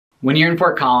When you're in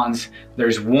Fort Collins,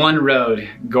 there's one road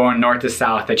going north to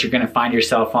south that you're gonna find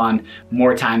yourself on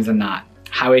more times than not.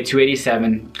 Highway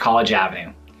 287, College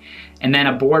Avenue. And then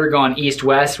a border going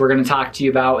east-west we're gonna talk to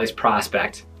you about is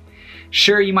Prospect.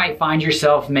 Sure, you might find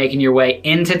yourself making your way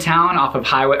into town off of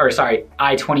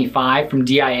I-25 from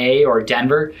DIA or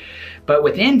Denver, but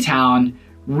within town,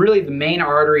 really the main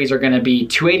arteries are gonna be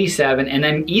 287, and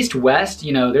then east-west,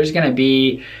 you know, there's gonna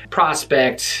be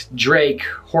Prospect, Drake,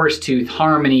 Horsetooth,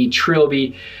 Harmony,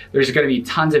 Trilby. There's gonna be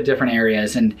tons of different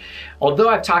areas. And although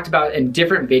I've talked about in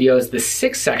different videos the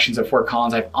 6 sections of Fort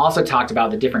Collins, I've also talked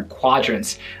about the different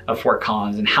quadrants of Fort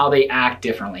Collins and how they act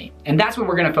differently. And that's what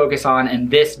we're gonna focus on in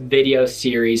this video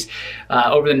series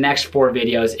over the next 4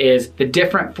 videos is the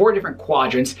 4 different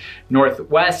quadrants: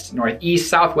 northwest, northeast,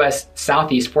 southwest,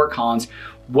 southeast Fort Collins.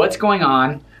 What's going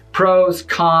on, pros,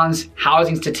 cons,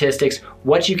 housing statistics,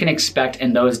 what you can expect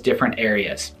in those different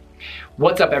areas.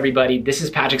 What's up, everybody? This is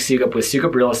Patrick Soukup with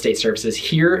Soukup Real Estate Services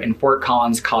here in Fort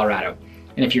Collins, Colorado.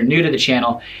 And if you're new to the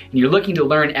channel and you're looking to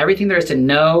learn everything there is to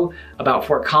know about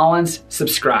Fort Collins,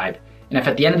 subscribe. And if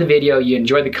at the end of the video you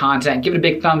enjoyed the content, give it a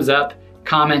big thumbs up,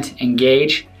 comment,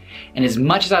 engage. And as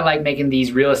much as I like making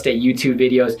these real estate YouTube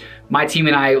videos, my team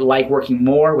and I like working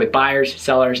more with buyers,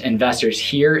 sellers, investors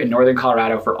here in Northern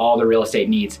Colorado for all the real estate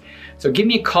needs. So give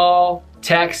me a call,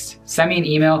 text, send me an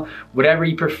email, whatever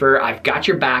you prefer. I've got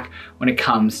your back when it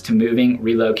comes to moving,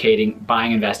 relocating,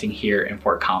 buying, investing here in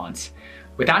Fort Collins.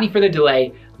 Without any further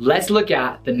delay, let's look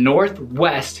at the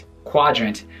northwest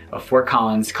quadrant of Fort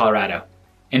Collins, Colorado.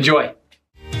 Enjoy.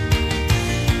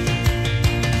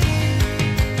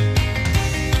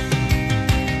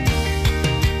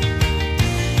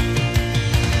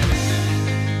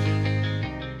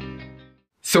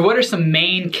 So what are some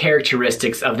main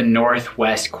characteristics of the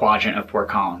northwest quadrant of Fort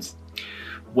Collins?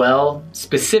 Well,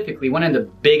 specifically, one of the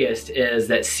biggest is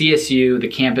that CSU, the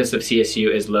campus of CSU,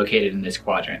 is located in this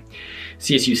quadrant.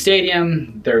 CSU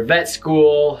Stadium, their vet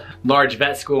school, large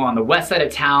vet school on the west side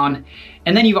of town,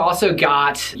 and then you've also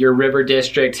got your river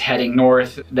district heading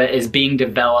north that is being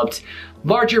developed,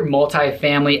 larger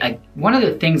multifamily. One of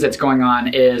the things that's going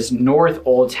on is North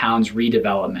Old Town's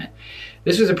redevelopment.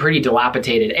 This was a pretty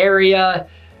dilapidated area,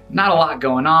 not a lot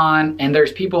going on, and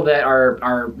there's people that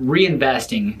are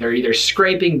reinvesting. They're either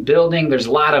scraping, building. There's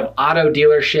a lot of auto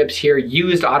dealerships here,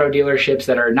 used auto dealerships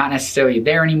that are not necessarily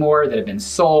there anymore, that have been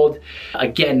sold.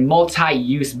 Again,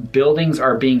 multi-use buildings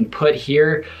are being put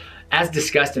here. As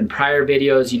discussed in prior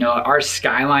videos, you know, our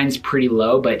skyline's pretty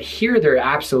low, but here they're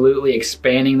absolutely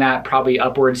expanding that, probably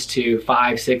upwards to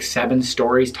 5, 6, 7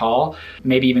 stories tall,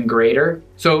 maybe even greater.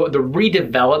 So the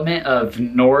redevelopment of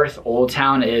North Old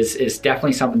Town is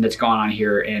definitely something that's going on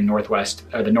here in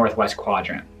the northwest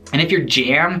quadrant. And if your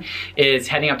jam is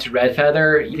heading up to Red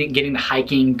Feather, getting the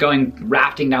hiking, going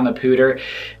rafting down the Pooter,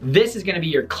 this is gonna be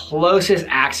your closest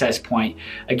access point.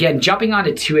 Again, jumping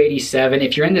onto 287,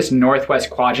 if you're in this northwest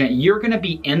quadrant, you're gonna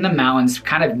be in the mountains,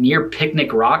 kind of near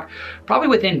Picnic Rock, probably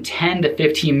within 10 to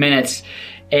 15 minutes,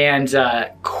 and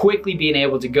quickly being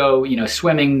able to go, you know,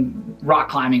 swimming, rock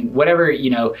climbing, whatever, you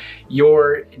know,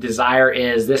 your desire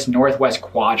is. This northwest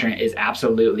quadrant is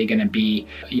absolutely gonna be,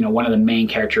 you know, one of the main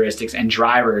characteristics and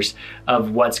drivers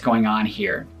of what's going on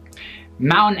here.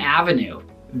 Mountain Avenue,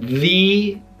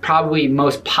 the probably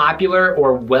most popular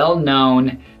or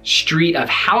well-known street of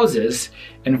houses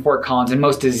in Fort Collins and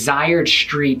most desired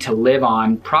street to live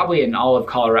on, probably in all of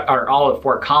Colorado or all of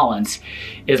Fort Collins,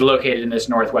 is located in this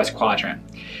northwest quadrant.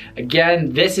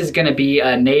 Again, this is gonna be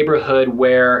a neighborhood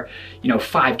where, you know,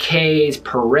 5Ks,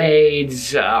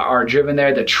 parades are driven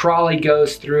there. The trolley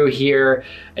goes through here.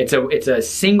 It's a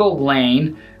single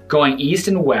lane going east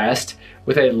and west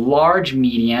with a large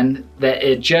median that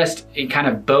it kind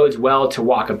of bodes well to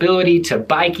walkability, to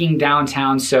biking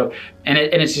downtown. So, and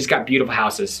it's just got beautiful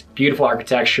houses, beautiful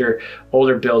architecture,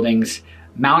 older buildings.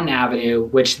 Mountain Avenue,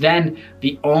 which then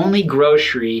the only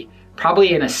grocery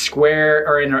probably in a square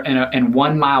or in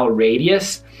 1 mile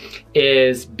radius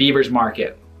is Beaver's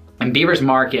Market. And Beaver's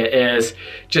Market is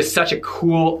just such a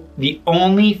cool, the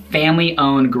only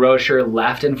family-owned grocer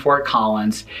left in Fort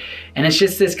Collins. And it's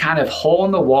just this kind of hole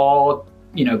in the wall,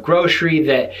 you know, grocery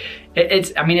that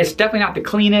I mean, it's definitely not the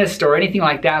cleanest or anything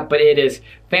like that, but it is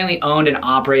family owned and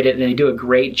operated, and they do a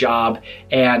great job.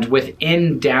 And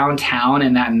within downtown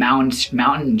in that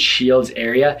Mountain Shields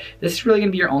area, this is really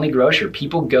gonna be your only grocer.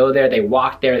 People go there, they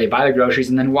walk there, they buy their groceries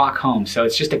and then walk home. So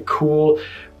it's just a cool,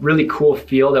 really cool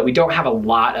feel that we don't have a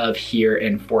lot of here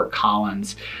in Fort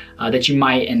Collins. That you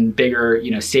might in bigger,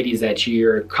 you know, cities that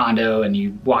you're condo and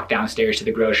you walk downstairs to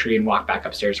the grocery and walk back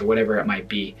upstairs or whatever it might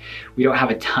be. We don't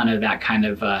have a ton of that kind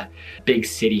of big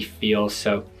city feel.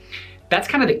 So that's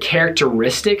kind of the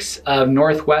characteristics of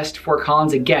Northwest Fort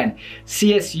Collins. Again,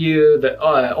 CSU, the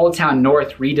Old Town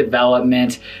North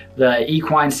redevelopment, the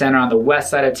Equine Center on the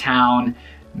west side of town,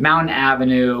 Mountain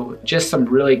Avenue, just some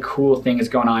really cool things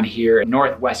going on here in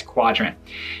Northwest Quadrant.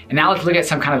 And now let's look at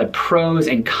some kind of the pros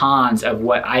and cons of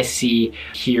what I see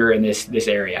here in this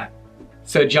area.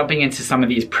 So jumping into some of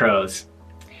these pros.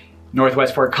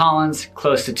 Northwest Fort Collins,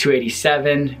 close to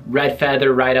 287, Red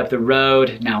Feather right up the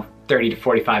road, now 30 to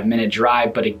 45 minute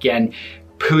drive, but again,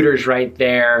 Pooters right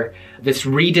there. This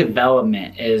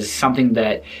redevelopment is something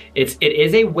that it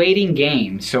is a waiting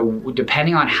game. So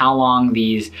depending on how long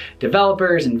these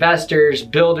developers, investors,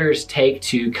 builders take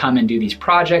to come and do these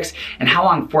projects and how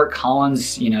long Fort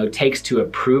Collins, takes to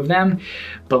approve them.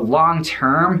 But long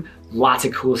term, lots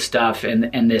of cool stuff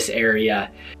in this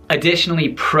area. Additionally,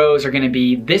 pros are gonna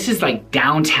be, this is like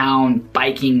downtown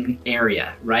biking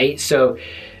area, right? So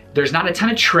there's not a ton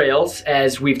of trails,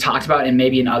 as we've talked about in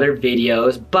maybe in other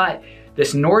videos, but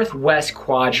this Northwest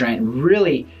Quadrant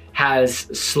really has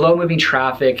slow moving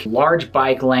traffic, large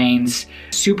bike lanes,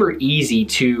 super easy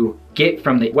to get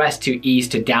from the west to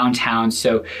east to downtown.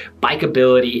 So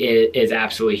bikeability is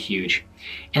absolutely huge.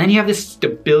 And then you have the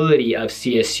stability of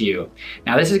CSU.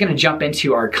 Now this is gonna jump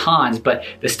into our cons, but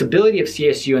the stability of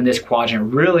CSU in this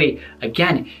quadrant really,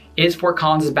 again, is Fort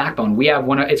Collins' backbone. We have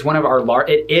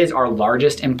it is our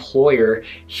largest employer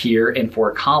here in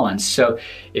Fort Collins. So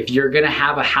if you're gonna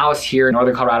have a house here in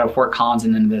Northern Colorado, Fort Collins,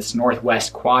 and then this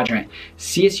Northwest Quadrant,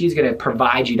 CSU is gonna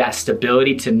provide you that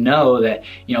stability to know that,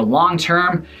 long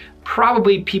term,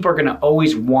 probably people are gonna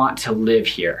always want to live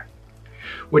here.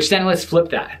 Which then let's flip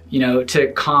that,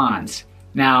 to cons.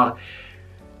 Now,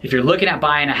 if you're looking at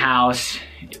buying a house,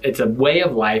 it's a way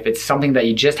of life, it's something that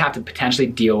you just have to potentially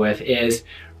deal with, is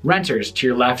renters to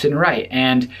your left and right.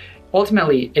 And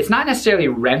ultimately, it's not necessarily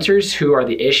renters who are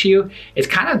the issue, it's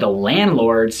kind of the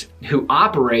landlords who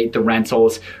operate the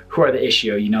rentals who are the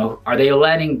issue. Are they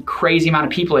letting crazy amount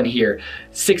of people in here?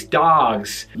 6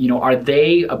 dogs, are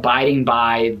they abiding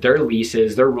by their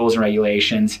leases, their rules and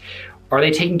regulations? Are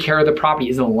they taking care of the property?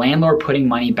 Is the landlord putting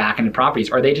money back into properties?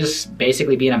 Are they just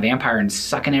basically being a vampire and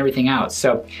sucking everything out?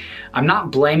 So I'm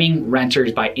not blaming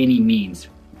renters by any means,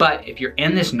 but if you're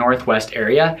in this Northwest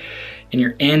area and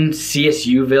you're in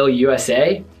CSUville,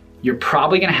 USA, you're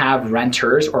probably gonna have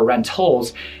renters or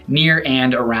rentals near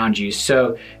and around you.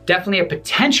 So definitely a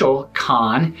potential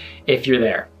con if you're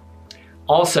there.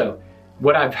 Also,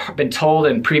 what I've been told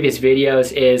in previous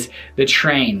videos is the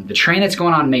train that's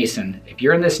going on Mason. If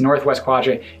you're in this Northwest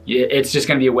Quadrant, it's just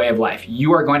gonna be a way of life.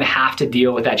 You are going to have to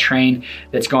deal with that train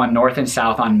that's going north and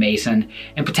south on Mason,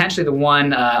 and potentially the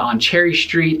one on Cherry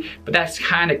Street, but that's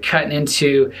kind of cutting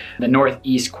into the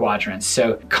Northeast Quadrant.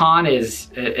 So con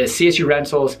is CSU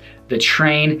rentals, the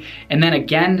train, and then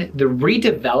again, the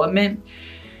redevelopment,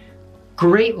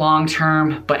 great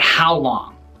long-term, but how long?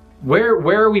 Where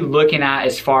are we looking at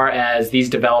as far as these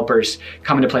developers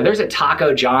come into play? There's a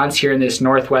Taco John's here in this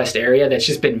Northwest area that's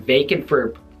just been vacant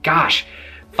for, gosh,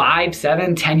 5,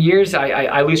 7, 10 years.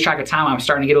 I lose track of time. I'm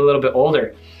starting to get a little bit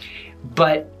older.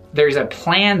 But there's a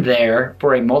plan there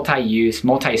for a multi-use,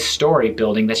 multi-story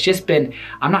building that's just been,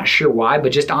 I'm not sure why,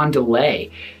 but just on delay.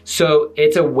 So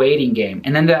it's a waiting game.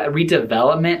 And then the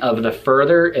redevelopment of the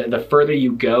further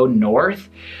you go north,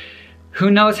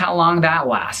 who knows how long that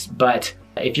lasts. But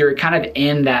if you're kind of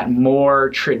in that more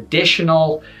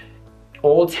traditional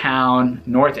Old Town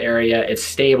North area, it's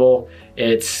stable,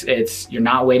 you're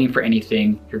not waiting for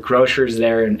anything, your grocers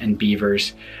there and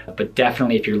Beavers, but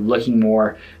definitely if you're looking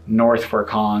more north for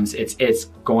Collins, it's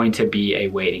going to be a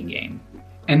waiting game.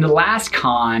 And the last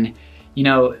con,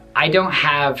 I don't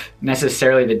have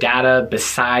necessarily the data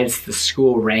besides the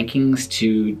school rankings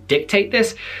to dictate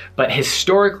this, but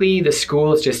historically the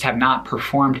schools just have not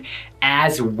performed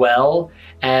as well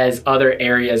as other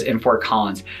areas in Fort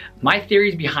Collins. My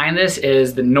theories behind this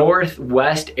is the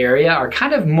Northwest area are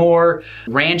kind of more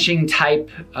ranching type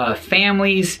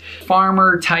families,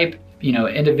 farmer type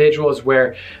individuals,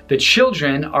 where the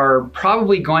children are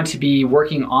probably going to be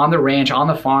working on the ranch, on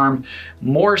the farm,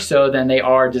 more so than they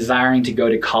are desiring to go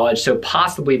to college. So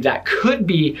possibly that could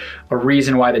be a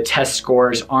reason why the test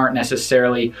scores aren't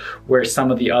necessarily where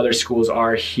some of the other schools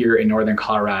are here in Northern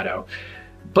Colorado.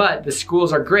 But the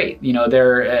schools are great.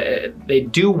 They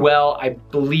do well. I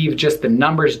believe just the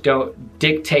numbers don't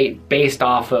dictate based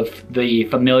off of the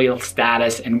familial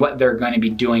status and what they're going to be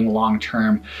doing long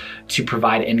term to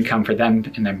provide income for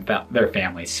them and their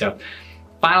families. So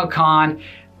final con,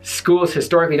 schools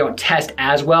historically don't test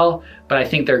as well, but I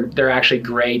think they're actually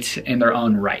great in their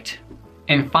own right.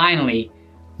 And finally,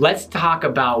 let's talk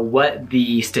about what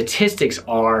the statistics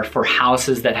are for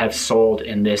houses that have sold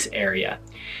in this area.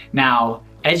 Now,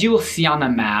 as you will see on the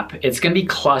map, it's gonna be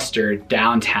clustered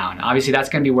downtown. Obviously, that's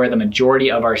gonna be where the majority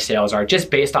of our sales are,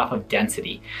 just based off of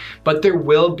density. But there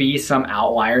will be some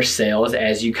outlier sales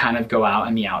as you kind of go out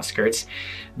in the outskirts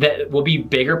that will be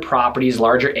bigger properties,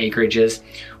 larger acreages,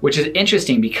 which is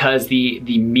interesting because the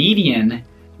median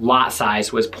lot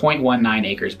size was 0.19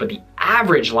 acres, but the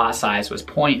average lot size was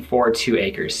 0.42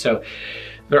 acres. So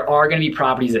there are gonna be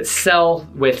properties that sell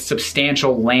with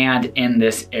substantial land in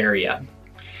this area.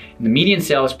 The median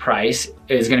sales price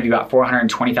is gonna be about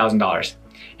 $420,000.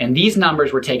 And these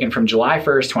numbers were taken from July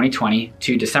 1st, 2020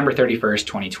 to December 31st,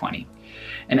 2020.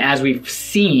 And as we've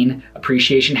seen,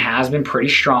 appreciation has been pretty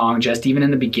strong just even in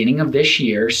the beginning of this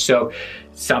year. So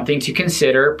something to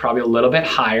consider, probably a little bit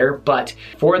higher, but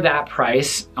for that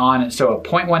price on, so a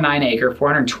 0.19 acre,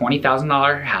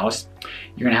 $420,000 house,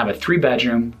 you're gonna have a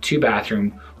 3-bedroom,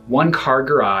 2-bathroom, 1-car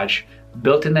garage,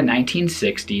 built in the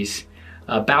 1960s,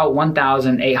 about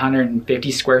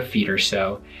 1,850 square feet or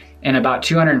so, and about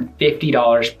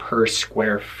 $250 per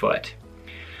square foot.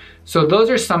 So those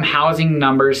are some housing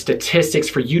numbers, statistics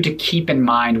for you to keep in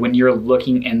mind when you're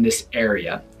looking in this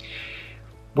area.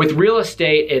 With real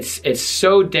estate, it's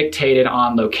so dictated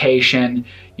on location.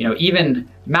 You know, even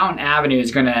Mountain Avenue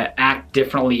is gonna act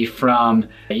differently from,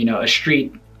 you know, a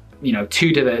street, you know,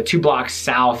 2 blocks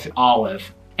south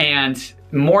Olive. And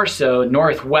more so,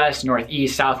 northwest,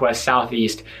 northeast, southwest,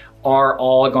 southeast are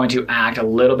all going to act a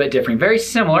little bit different. Very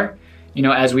similar, you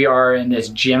know, as we are in this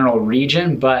general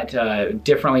region, but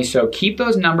differently. So keep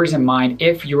those numbers in mind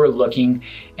if you're looking,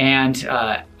 and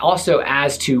also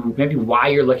as to maybe why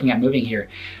you're looking at moving here.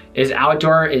 Is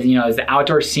the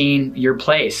outdoor scene your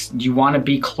place? Do you want to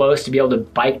be close to be able to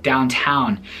bike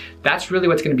downtown? That's really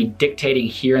what's going to be dictating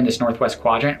here in this Northwest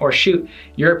Quadrant. Or shoot,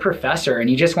 you're a professor and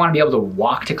you just want to be able to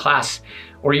walk to class,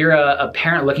 or you're a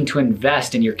parent looking to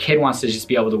invest and your kid wants to just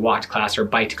be able to walk to class or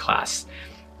bike to class.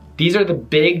 These are the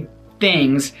big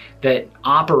things that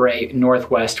operate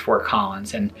Northwest Fort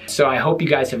Collins. And so I hope you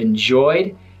guys have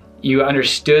enjoyed. You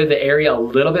understood the area a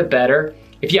little bit better.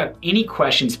 If you have any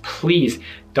questions, please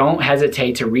don't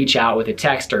hesitate to reach out with a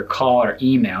text or call or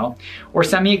email, or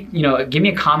send me, give me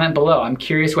a comment below. I'm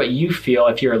curious what you feel,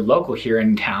 if you're a local here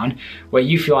in town, what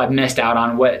you feel I've missed out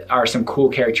on, what are some cool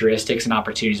characteristics and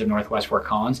opportunities of Northwest Fort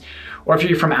Collins, or if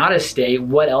you're from out of state,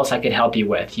 what else I could help you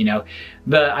with.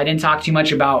 I didn't talk too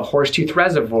much about Horsetooth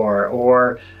Reservoir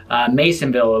or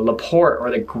Masonville or LaPorte or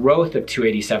the growth of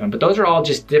 287, but those are all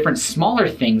just different smaller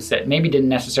things that maybe didn't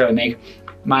necessarily make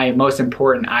my most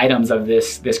important items of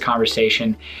this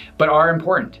conversation, but are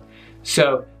important.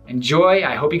 So enjoy.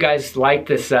 I hope you guys liked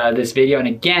this video. And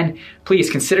again, please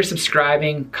consider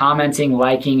subscribing, commenting,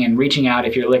 liking, and reaching out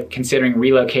if you're considering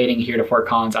relocating here to Fort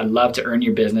Collins. I'd love to earn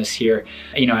your business here,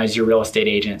 as your real estate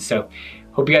agent. So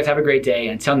hope you guys have a great day.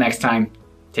 Until next time,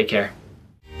 take care.